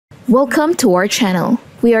Welcome to our channel.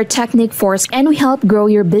 We are Technic Force and we help grow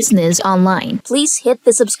your business online. Please hit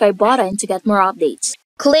the subscribe button to get more updates.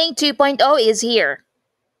 KLING 2.0 is here.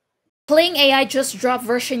 Kling AI just dropped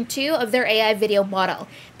version 2 of their AI video model,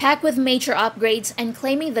 packed with major upgrades and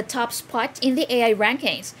claiming the top spot in the AI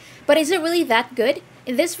rankings. But is it really that good?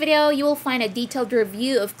 In this video, you will find a detailed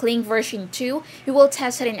review of Kling version 2. We will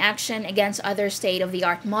test it in action against other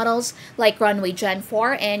state-of-the-art models like Runway Gen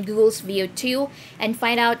 4 and Google's Veo 2 and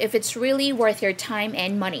find out if it's really worth your time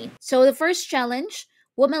and money. So the first challenge,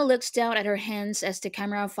 woman looks down at her hands as the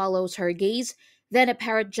camera follows her gaze, then a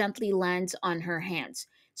parrot gently lands on her hands.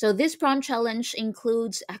 So this prompt challenge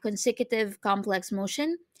includes a consecutive complex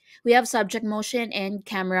motion. We have subject motion and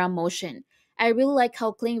camera motion. I really like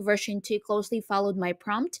how Kling version 2 closely followed my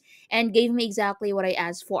prompt and gave me exactly what I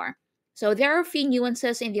asked for. So there are a few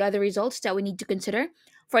nuances in the other results that we need to consider.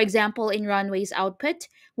 For example, in Runway's output,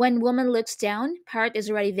 when woman looks down, parrot is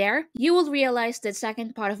already there. You will realize the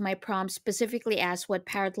second part of my prompt specifically asks what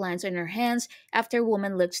parrot lands on her hands after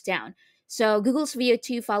woman looks down. So Google's Veo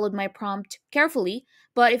 2 followed my prompt carefully,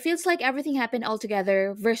 but it feels like everything happened all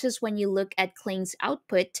together versus when you look at Kling's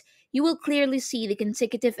output, you will clearly see the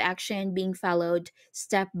consecutive action being followed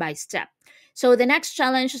step by step. So the next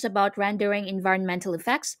challenge is about rendering environmental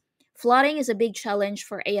effects. Flooding is a big challenge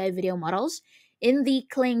for AI video models. In the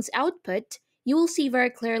Kling's output, you will see very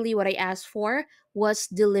clearly what I asked for was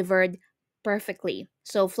delivered perfectly.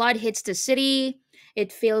 So flood hits the city,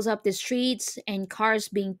 it fills up the streets, and cars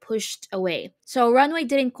being pushed away. So Runway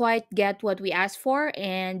didn't quite get what we asked for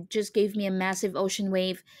and just gave me a massive ocean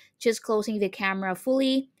wave, just closing the camera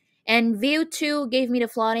fully. And Veo 2 gave me the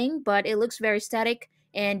flooding, but it looks very static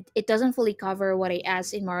and it doesn't fully cover what I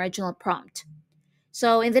asked in my original prompt.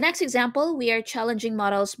 So in the next example, we are challenging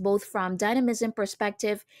models both from dynamism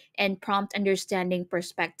perspective and prompt understanding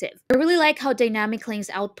perspective. I really like how dynamic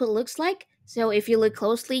Kling's output looks like. So if you look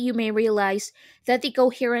closely, you may realize that the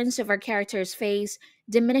coherence of our character's face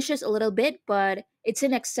diminishes a little bit, but it's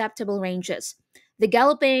in acceptable ranges. The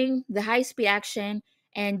galloping, the high-speed action,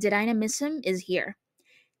 and the dynamism is here.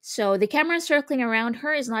 So the camera circling around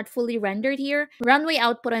her is not fully rendered here. Runway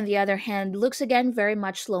output, on the other hand, looks again very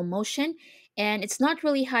much slow motion, and it's not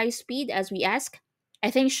really high speed as we ask. I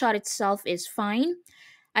think shot itself is fine.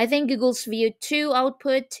 I think Google's Veo 2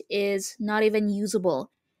 output is not even usable.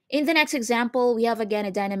 In the next example, we have again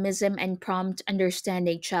a dynamism and prompt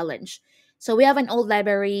understanding challenge. So we have an old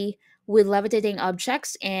library with levitating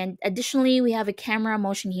objects, and additionally, we have a camera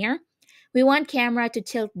motion here. We want camera to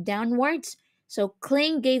tilt downwards, so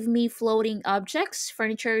Kling gave me floating objects,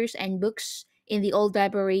 furnitures, and books in the old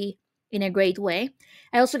library in a great way.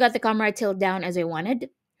 I also got the camera tilt down as I wanted.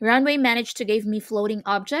 Runway managed to give me floating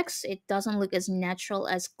objects. It doesn't look as natural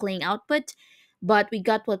as Kling output, but we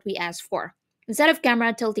got what we asked for. Instead of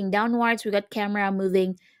camera tilting downwards, we got camera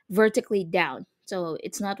moving vertically down. So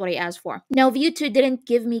it's not what I asked for. Now, Veo 2 didn't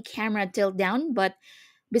give me camera tilt down, but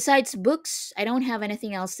besides books, I don't have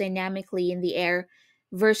anything else dynamically in the air.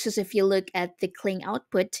 Versus if you look at the Kling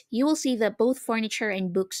output, you will see that both furniture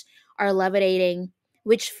and books are levitating,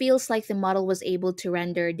 which feels like the model was able to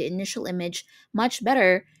render the initial image much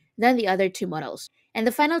better than the other two models. And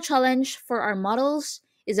the final challenge for our models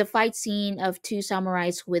is a fight scene of two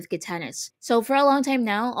samurais with katanas. So for a long time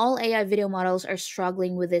now, all AI video models are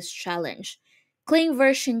struggling with this challenge. Kling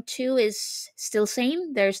version 2 is still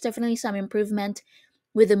same. There's definitely some improvement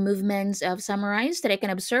with the movements of samurais that I can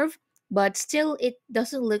observe, but still it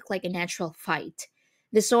doesn't look like a natural fight.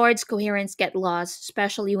 The swords' coherence get lost,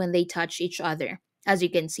 especially when they touch each other, as you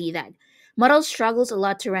can see that. Model struggles a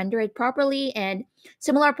lot to render it properly, and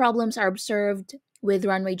similar problems are observed with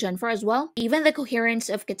Runway Gen 4 as well. Even the coherence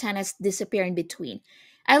of katanas disappear in between.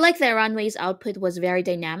 I like that Runway's output was very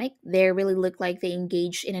dynamic. They really look like they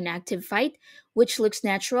engaged in an active fight, which looks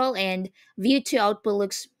natural, and Veo 2 output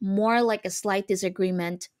looks more like a slight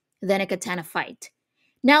disagreement than a katana fight.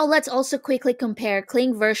 Now let's also quickly compare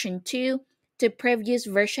Kling version 2 to previous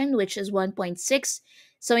version, which is 1.6.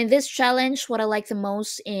 So in this challenge, what I like the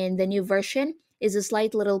most in the new version is a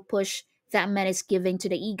slight little push that man is giving to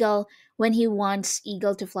the eagle when he wants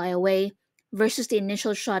eagle to fly away, versus the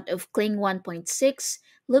initial shot of Kling 1.6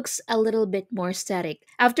 looks a little bit more static.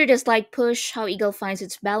 After the slight push, how eagle finds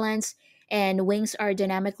its balance and wings are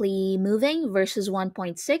dynamically moving versus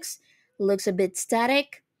 1.6 looks a bit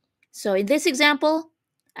static. So in this example,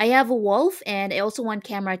 I have a wolf and I also want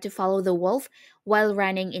camera to follow the wolf while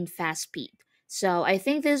running in fast speed. So I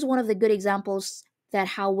think this is one of the good examples that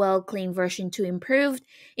how well Kling version 2 improved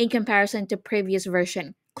in comparison to previous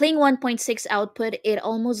version. Kling 1.6 output, it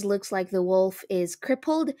almost looks like the wolf is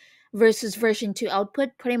crippled versus version 2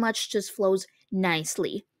 output pretty much just flows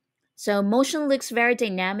nicely. So motion looks very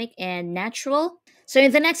dynamic and natural. So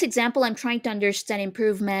in the next example, I'm trying to understand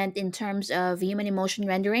improvement in terms of human emotion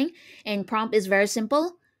rendering, and prompt is very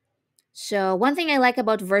simple. So one thing I like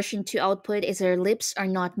about version 2 output is their lips are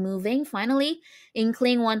not moving. Finally, in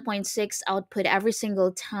Kling 1.6 output, every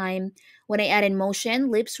single time when I added motion,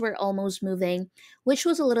 lips were almost moving, which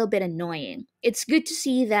was a little bit annoying. It's good to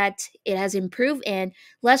see that it has improved, and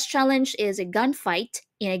less challenge is a gunfight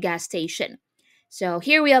in a gas station. So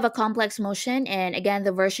here we have a complex motion, and again,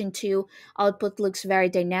 the version 2 output looks very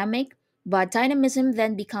dynamic, but dynamism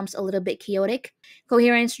then becomes a little bit chaotic.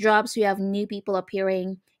 Coherence drops, we have new people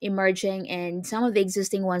appearing, emerging, and some of the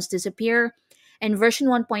existing ones disappear. And version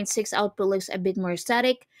 1.6 output looks a bit more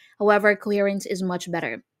static, however, coherence is much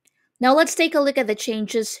better. Now let's take a look at the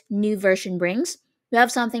changes new version brings. We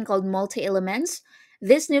have something called multi-elements.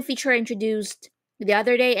 This new feature introduced the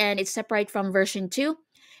other day, and it's separate from version 2.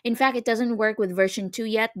 In fact, it doesn't work with version 2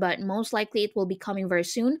 yet, but most likely it will be coming very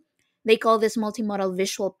soon. They call this multimodal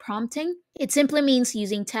visual prompting. It simply means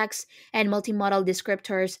using text and multimodal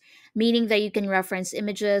descriptors, meaning that you can reference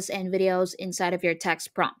images and videos inside of your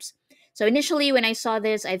text prompts. So initially, when I saw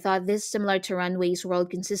this, I thought this is similar to Runway's world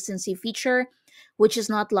consistency feature, which is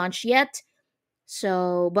not launched yet.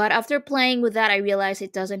 So, but after playing with that, I realized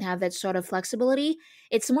it doesn't have that sort of flexibility.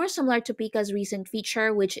 It's more similar to Pika's recent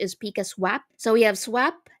feature, which is Pika Swap. So we have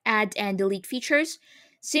swap, add, and delete features.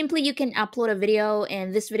 Simply, you can upload a video,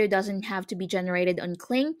 and this video doesn't have to be generated on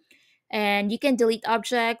Kling, and you can delete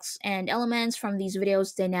objects and elements from these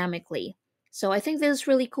videos dynamically. So I think this is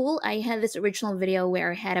really cool. I had this original video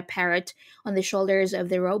where I had a parrot on the shoulders of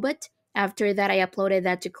the robot. After that, I uploaded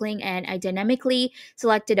that to Kling and I dynamically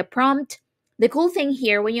selected a prompt. The cool thing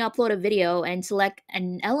here, when you upload a video and select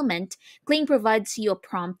an element, Kling provides you a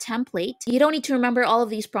prompt template. You don't need to remember all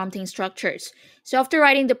of these prompting structures. So after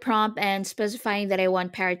writing the prompt and specifying that I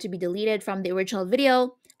want parrot to be deleted from the original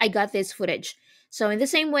video, I got this footage. So in the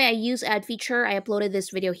same way I use add feature, I uploaded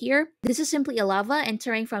this video here. This is simply a lava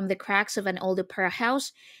entering from the cracks of an old opera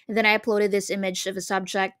house. And then I uploaded this image of a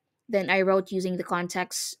subject. Then I wrote using the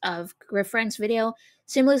context of reference video,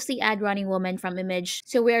 seamlessly add running woman from image.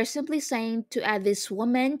 So we are simply saying to add this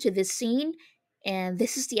woman to this scene. And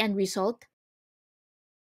this is the end result.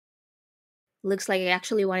 Looks like I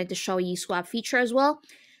actually wanted to show you swap feature as well.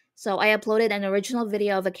 So I uploaded an original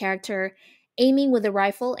video of a character aiming with a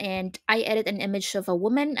rifle, and I edit an image of a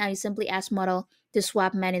woman. I simply ask model to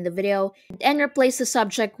swap man in the video and replace the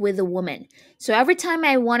subject with a woman. So every time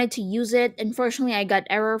I wanted to use it, unfortunately I got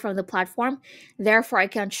error from the platform, therefore I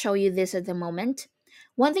can't show you this at the moment.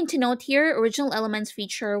 One thing to note here, original elements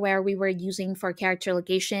feature where we were using for character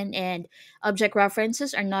location and object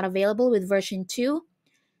references are not available with version 2.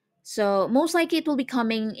 So most likely it will be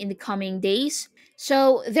coming in the coming days.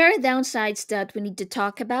 So there are downsides that we need to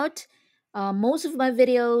talk about. Most of my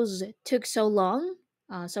videos took so long.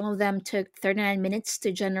 Some of them took 39 minutes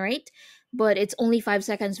to generate, but it's only 5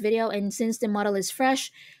 seconds video. And since the model is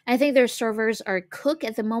fresh, I think their servers are cooked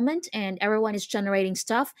at the moment and everyone is generating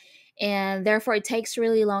stuff. And therefore it takes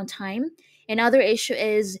really long time. Another issue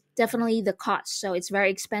is definitely the cost. So it's very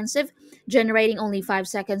expensive. Generating only 5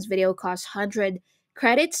 seconds video costs 100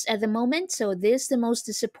 credits at the moment. So this is the most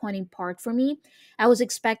disappointing part for me. I was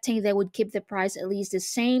expecting they would keep the price at least the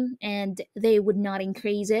same and they would not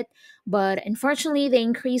increase it. But unfortunately, they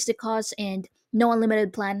increased the cost and no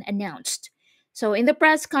unlimited plan announced. So in the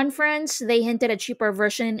press conference, they hinted a cheaper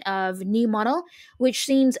version of new model, which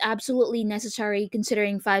seems absolutely necessary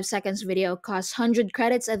considering 5 seconds video costs 100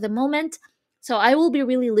 credits at the moment. So I will be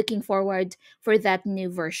really looking forward for that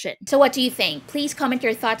new version. So what do you think? Please comment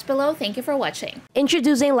your thoughts below. Thank you for watching.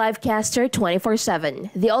 Introducing Livecaster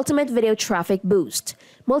 24/7, the ultimate video traffic boost.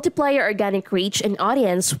 Multiplier organic reach and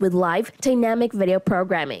audience with live, dynamic video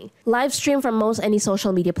programming. Live stream from most any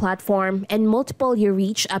social media platform and multiple your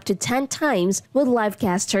reach up to 10 times with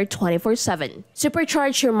Livecaster 24/7.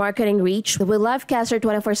 Supercharge your marketing reach with Livecaster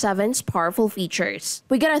 24/7's powerful features.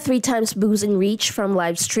 We get a 3 times boost in reach from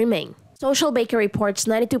live streaming. Social Baker reports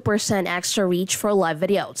 92% extra reach for live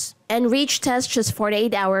videos, and reach tests just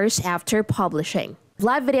 48 hours after publishing.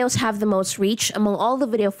 Live videos have the most reach among all the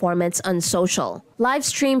video formats on social. Live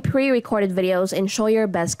stream pre-recorded videos and show your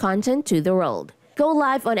best content to the world. Go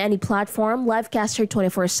live on any platform, Livecaster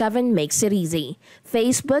 24/7 makes it easy.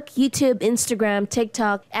 Facebook, YouTube, Instagram,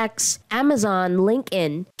 TikTok, X, Amazon,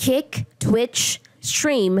 LinkedIn, Kick, Twitch,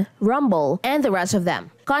 Stream, Rumble, and the rest of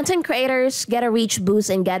them. Content creators get a reach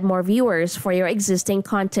boost and get more viewers for your existing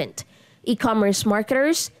content. E-commerce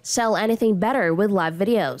marketers sell anything better with live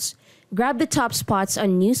videos. Grab the top spots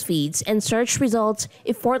on news feeds and search results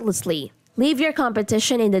effortlessly. Leave your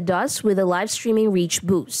competition in the dust with a live streaming reach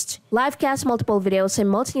boost. Livecast multiple videos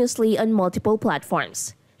simultaneously on multiple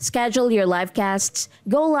platforms. Schedule your livecasts.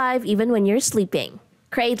 Go live even when you're sleeping.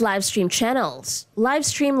 Create live stream channels. Live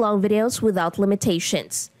stream long videos without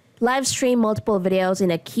limitations. Live stream multiple videos in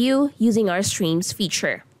a queue using our streams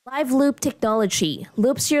feature. Live loop technology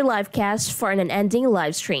loops your livecast for an unending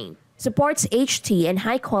live stream. Supports HT and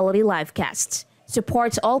high-quality livecasts.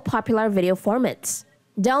 Supports all popular video formats.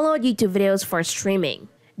 Download YouTube videos for streaming.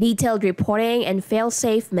 Detailed reporting and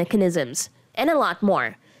fail-safe mechanisms. And a lot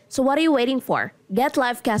more. So what are you waiting for? Get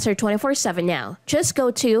Livecaster 24/7 now. Just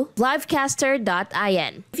go to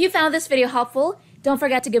livecaster.in. If you found this video helpful, don't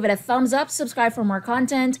forget to give it a thumbs up, subscribe for more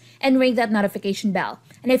content, and ring that notification bell.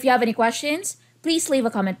 And if you have any questions, please leave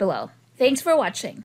a comment below. Thanks for watching.